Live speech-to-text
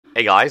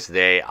Hey guys,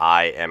 today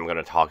I am going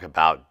to talk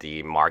about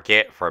the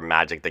market for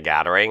Magic the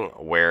Gathering,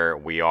 where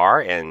we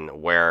are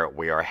and where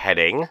we are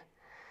heading.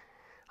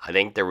 I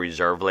think the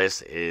reserve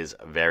list is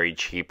very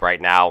cheap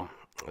right now.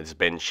 It's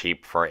been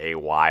cheap for a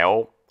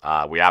while.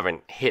 We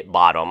haven't hit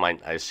bottom. I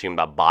assume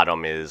that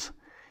bottom is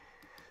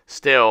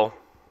still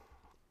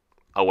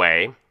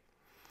away,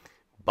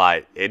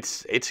 but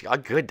it's a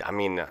good. I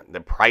mean,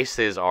 the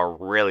prices are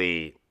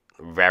really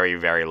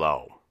very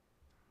low,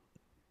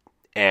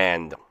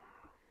 and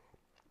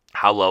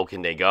how low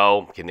can they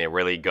go? Can they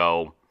really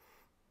go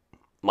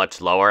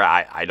much lower?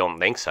 I don't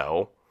think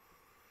so.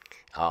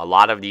 A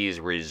lot of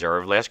these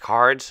reserve list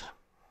cards,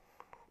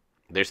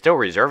 they're still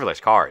reserve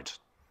list cards.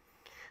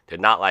 They're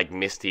not like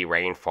Misty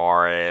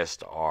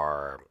Rainforest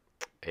or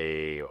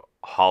a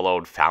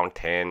Hollowed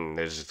Fountain.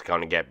 They're just going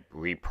to get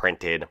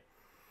reprinted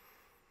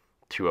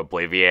to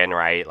oblivion,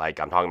 right? Like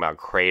I'm talking about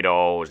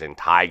Kratos and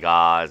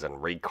Taigas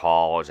and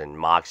Recalls and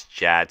Mox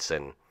Jets.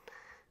 And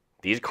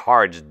these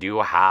cards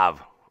do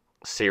have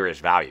serious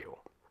value.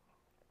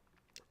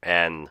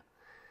 And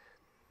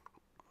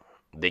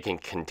they can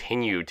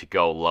continue to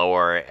go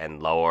lower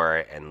and lower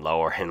and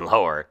lower and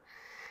lower.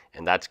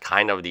 And that's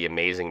kind of the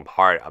amazing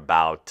part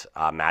about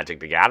Magic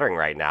the Gathering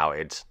right now.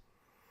 It's,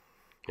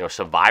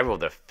 Survival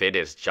of the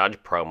Fittest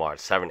Judge promo at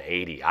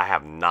 780. I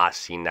have not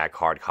seen that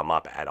card come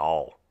up at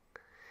all.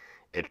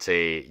 It's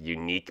a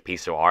unique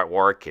piece of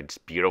artwork. It's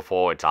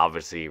beautiful. It's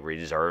obviously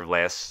reserve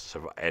list,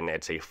 and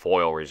it's a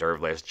foil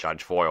reserve list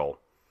Judge foil.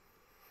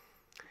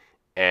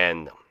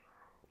 And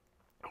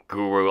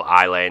Guru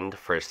Island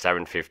for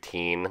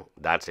 $715.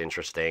 That's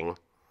interesting.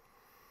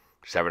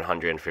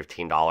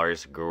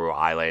 $715. Guru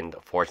Island.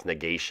 Force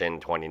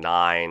Negation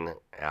 $29.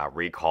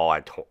 Recall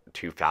at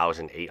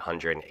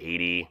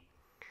 $2,880.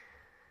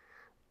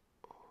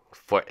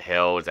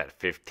 Foothills at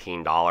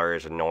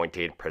 $15.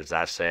 Anointed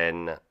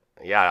Possession.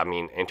 Yeah, I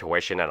mean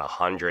Intuition at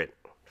 $100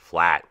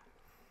 flat.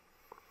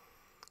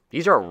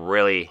 These are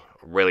really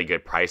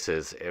good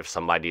prices if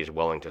somebody is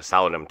willing to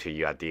sell them to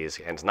you at these.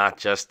 And it's not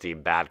just the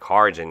bad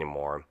cards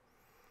anymore.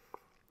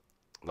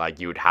 Like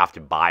you would have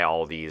to buy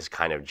all these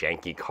kind of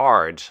janky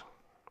cards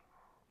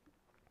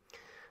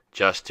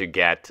just to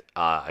get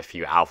a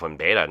few alpha and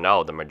beta.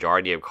 No, the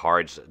majority of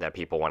cards that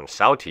people want to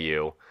sell to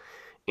you,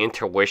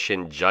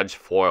 Intuition Judge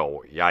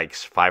Foil,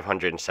 yikes,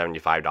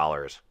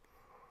 $575.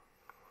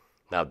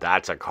 Now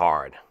that's a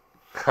card.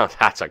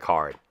 That's a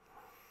card.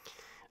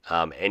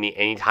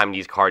 Anytime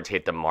these cards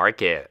hit the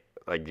market,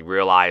 like you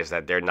realize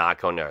that they're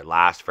not going to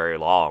last very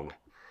long.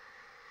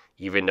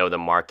 Even though the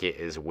market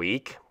is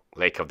weak.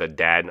 Lake of the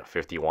Dead,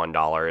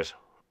 $51.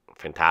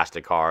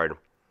 Fantastic card.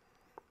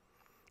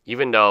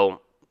 Even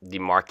though the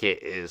market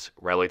is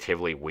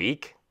relatively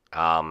weak,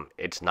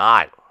 it's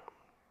not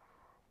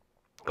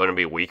going to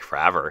be weak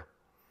forever.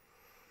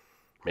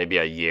 Maybe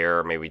a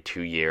year, maybe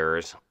 2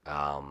 years.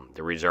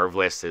 The reserve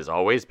list has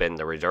always been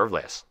the reserve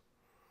list.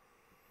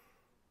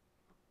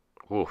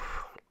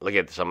 Oof, look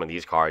at some of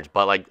these cards.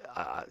 But like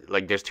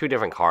there's two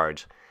different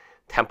cards.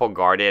 Temple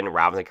Garden,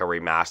 Ravnica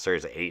Remaster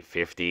is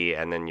 $850,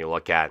 and then you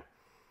look at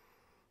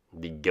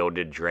the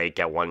Gilded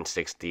Drake at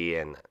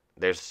 $160, and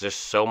there's just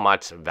so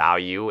much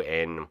value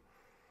in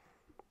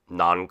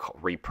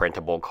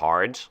non-reprintable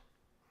cards.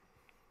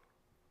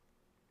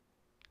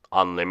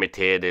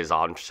 Unlimited is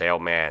on sale,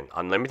 man.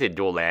 Unlimited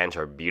dual lands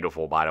are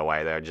beautiful, by the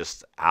way. They're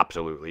just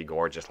absolutely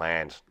gorgeous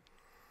lands.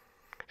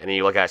 And then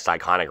you look at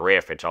Psychonic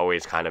Rift, it's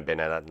always kind of been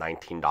at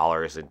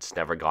 $19. It's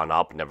never gone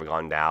up, never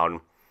gone down.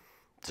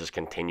 It just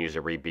continues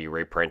to be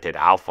reprinted.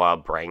 Alpha,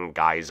 Brain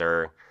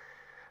Geyser,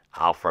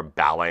 Alpha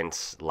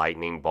Balance,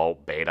 Lightning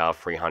Bolt, Beta,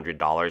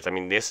 $300. I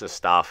mean, this is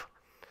stuff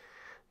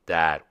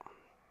that,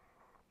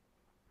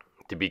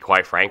 to be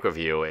quite frank with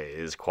you,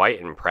 is quite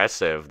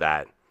impressive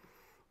that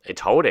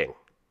it's holding.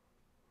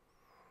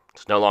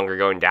 It's no longer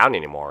going down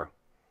anymore.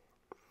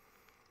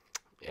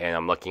 And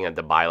I'm looking at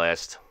the buy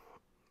list.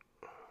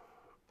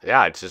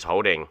 Yeah, it's just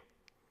holding.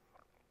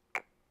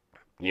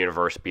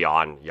 Universe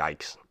Beyond,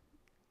 yikes.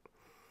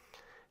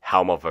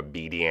 Helm of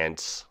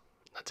Obedience,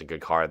 that's a good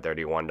card,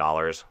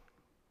 $31.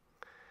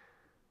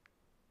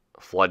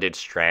 Flooded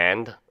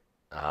Strand,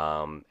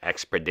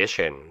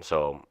 Expedition.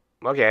 So,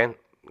 okay,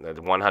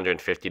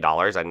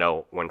 $150. I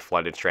know when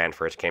Flooded Strand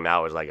first came out,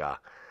 it was like a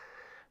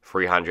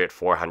 $300,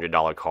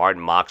 $400 card.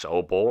 Mox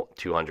Opal,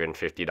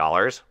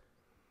 $250.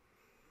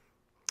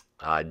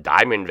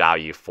 Diamond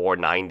Value,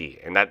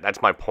 $490. And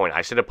that's my point.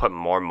 I should have put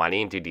more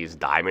money into these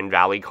Diamond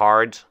Valley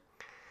cards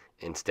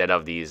instead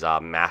of these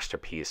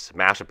Masterpiece.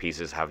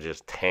 Masterpieces have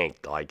just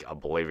tanked like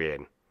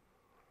oblivion.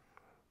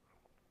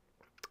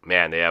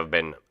 Man, they have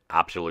been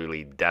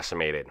absolutely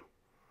decimated.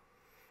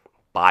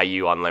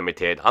 Bayou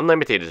Unlimited.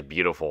 Unlimited is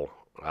beautiful.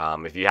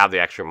 If you have the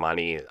extra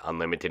money,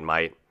 Unlimited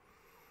might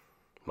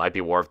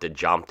be worth the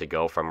jump to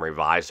go from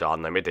Revised to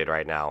Unlimited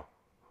right now.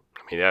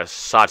 I mean, there's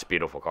such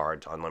beautiful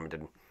cards,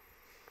 Unlimited.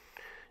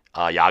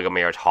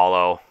 Yagomir's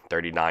Hollow,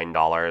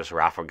 $39.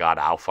 Wrath of God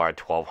Alpha at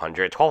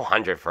 $1,200.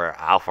 $1,200 for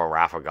Alpha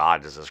Wrath of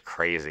God is just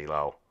crazy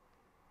low.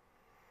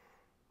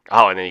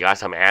 Oh, and then you got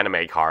some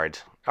anime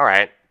cards. All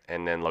right.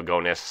 And then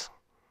Lagonis,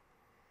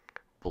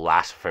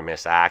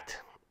 Blasphemous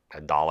Act,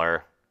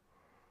 $1.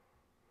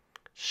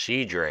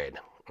 Sheedred,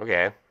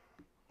 okay,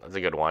 that's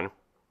a good one.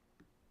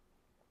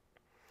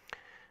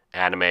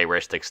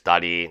 Anime-ristic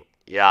study.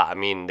 Yeah, I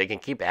mean, they can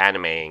keep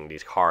animating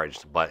these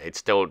cards, but it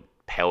still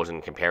pales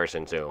in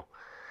comparison to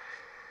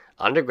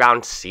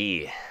Underground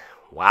Sea.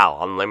 Wow,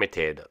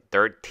 unlimited,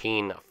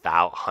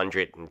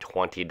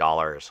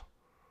 $1,320.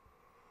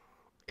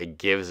 It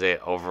gives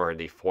it over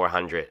the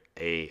 400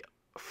 a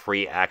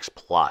free X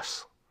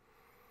plus.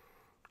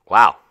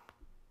 Wow.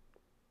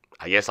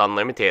 I guess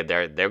unlimited.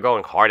 They're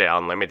going hard at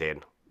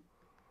unlimited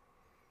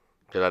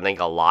because I think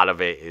a lot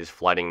of it is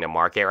flooding the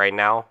market right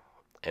now,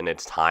 and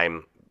it's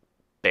time.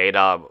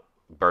 Beta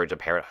Birds of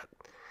Paradise.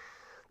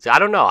 See, I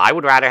don't know. I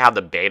would rather have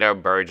the beta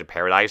Birds of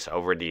Paradise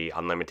over the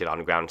unlimited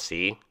Underground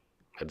Sea.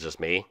 That's just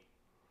me.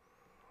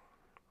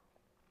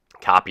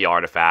 Copy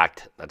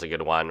Artifact. That's a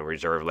good one.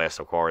 Reserve List,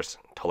 of course.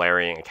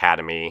 Tolarian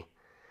Academy.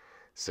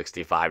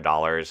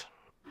 $65.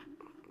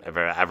 If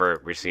it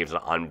ever receives an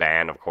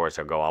unban, of course,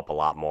 it'll go up a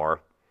lot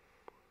more.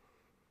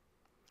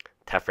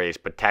 Teferi's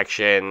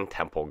Protection.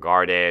 Temple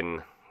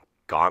Garden.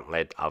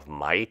 Gauntlet of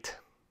Might.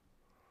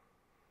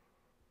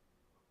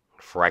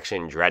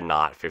 Phyrexian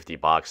Dreadnought,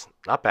 $50.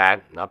 Not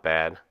bad, not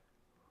bad.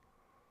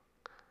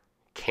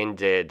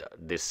 Kindred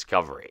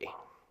Discovery.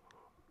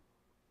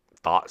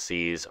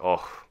 Thoughtseize.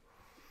 Oh,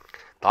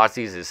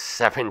 Thoughtseize is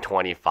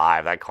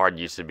 $725. That card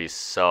used to be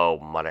so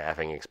mother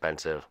effing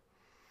expensive.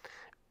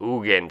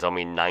 Ugin's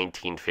only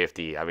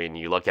 $19.50. I mean,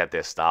 you look at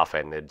this stuff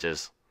and it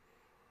just,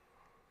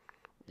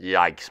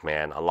 yikes,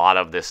 man. A lot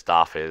of this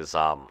stuff is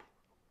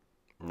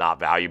not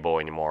valuable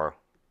anymore.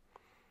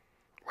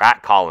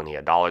 Rat Colony,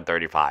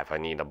 $1.35. I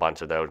need a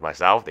bunch of those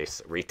myself. They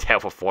retail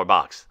for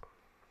 $4.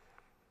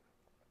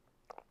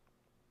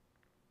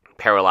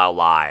 Parallel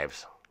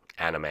Lives,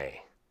 anime.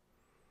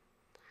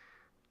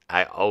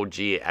 OG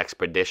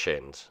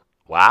Expeditions.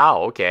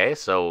 Wow, okay.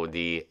 So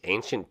the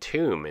Ancient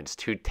Tomb is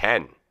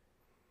 $210.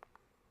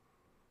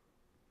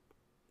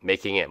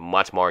 Making it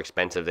much more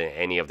expensive than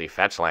any of the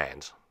fetch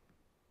lands.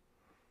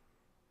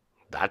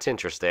 That's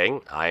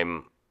interesting.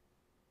 I'm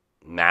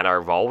Mana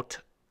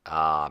Vault.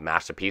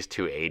 Masterpiece,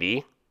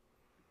 $280.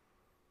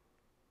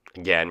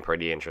 Again,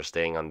 pretty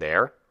interesting on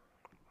there.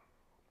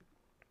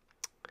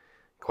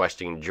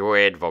 Questing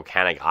Druid,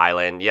 Volcanic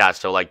Island. Yeah,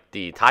 so like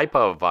the type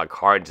of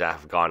cards that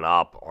have gone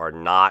up are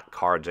not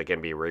cards that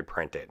can be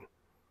reprinted.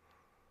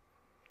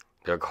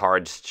 They're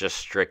cards just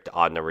strict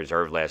on the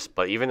reserve list.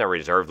 But even the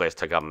reserve list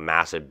took a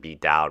massive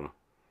beat down.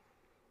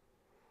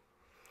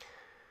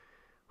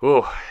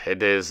 Ooh,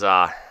 it is,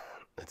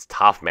 it's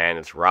tough, man.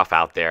 It's rough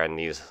out there in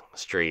these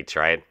streets,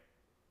 right?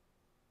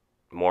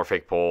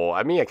 Morphic Pool.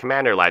 I mean, a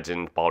Commander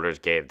Legend, Baldur's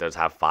Gate does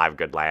have 5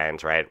 good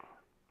lands, right?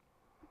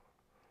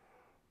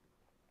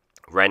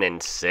 Renin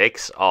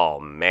 6. Oh,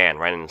 man.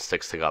 Renin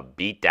 6 took a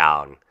beat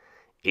down.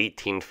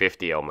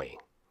 $18.50 only.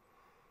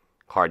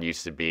 Card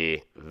used to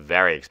be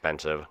very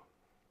expensive.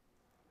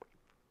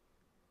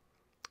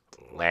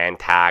 Land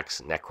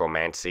Tax,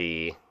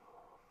 Necromancy.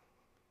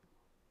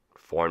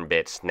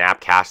 Fornbit.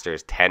 Snapcaster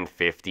is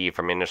 $10.50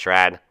 from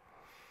Innistrad.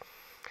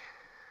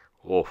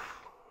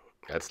 Oof.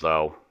 That's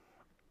low.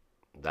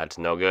 That's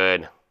no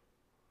good.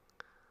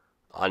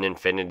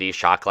 Uninfinity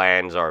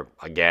Shocklands are,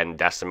 again,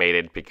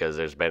 decimated because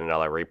there's been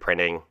another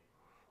reprinting.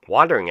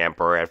 Wandering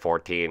Emperor at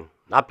 $14.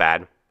 Not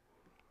bad.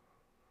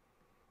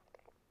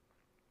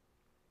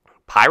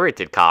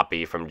 Pirated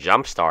Copy from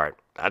Jumpstart.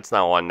 That's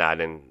not one that I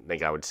didn't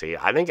think I would see.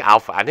 I think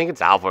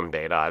it's Alpha and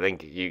Beta. I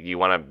think you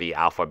want to be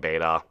Alpha,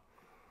 Beta.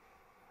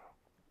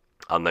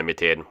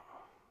 Unlimited.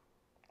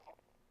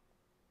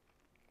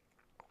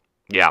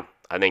 Yeah,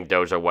 I think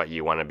those are what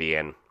you want to be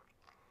in.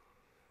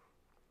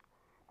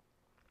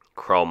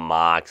 Chrome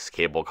Mox,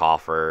 Cable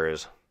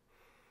Coffers,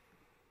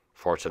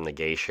 Force of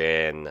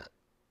Negation,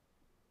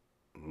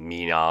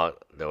 Mina,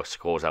 those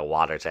schools at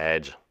Water's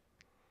Edge.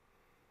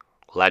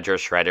 Ledger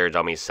Shredder is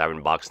only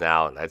 $7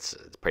 now. It's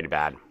pretty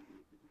bad.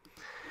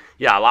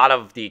 Yeah, a lot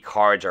of the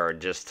cards are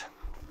just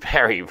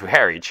very,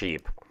 very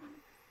cheap.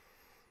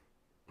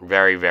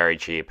 Very, very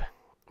cheap.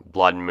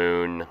 Blood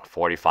Moon,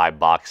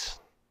 $45.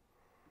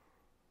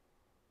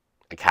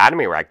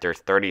 Academy Rector,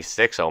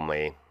 $36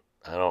 only.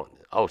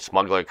 Oh,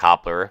 Smuggler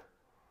Coupler.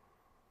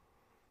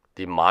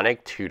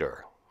 Demonic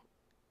Tutor.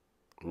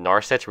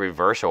 Narset's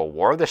Reversal.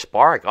 War of the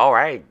Spark. All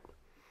right.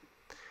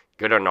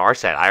 Good on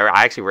Narset.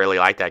 I actually really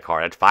like that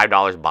card. That's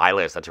 $5 buy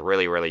list. That's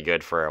really, really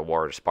good for a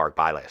War of the Spark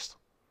buy list.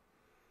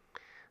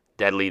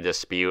 Deadly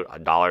Dispute,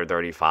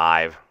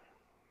 $1.35.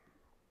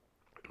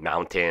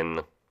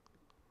 Mountain.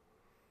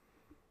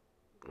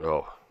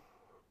 Oh.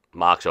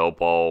 Mox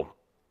Opal.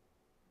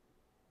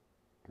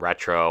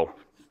 Retro.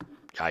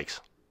 Yikes.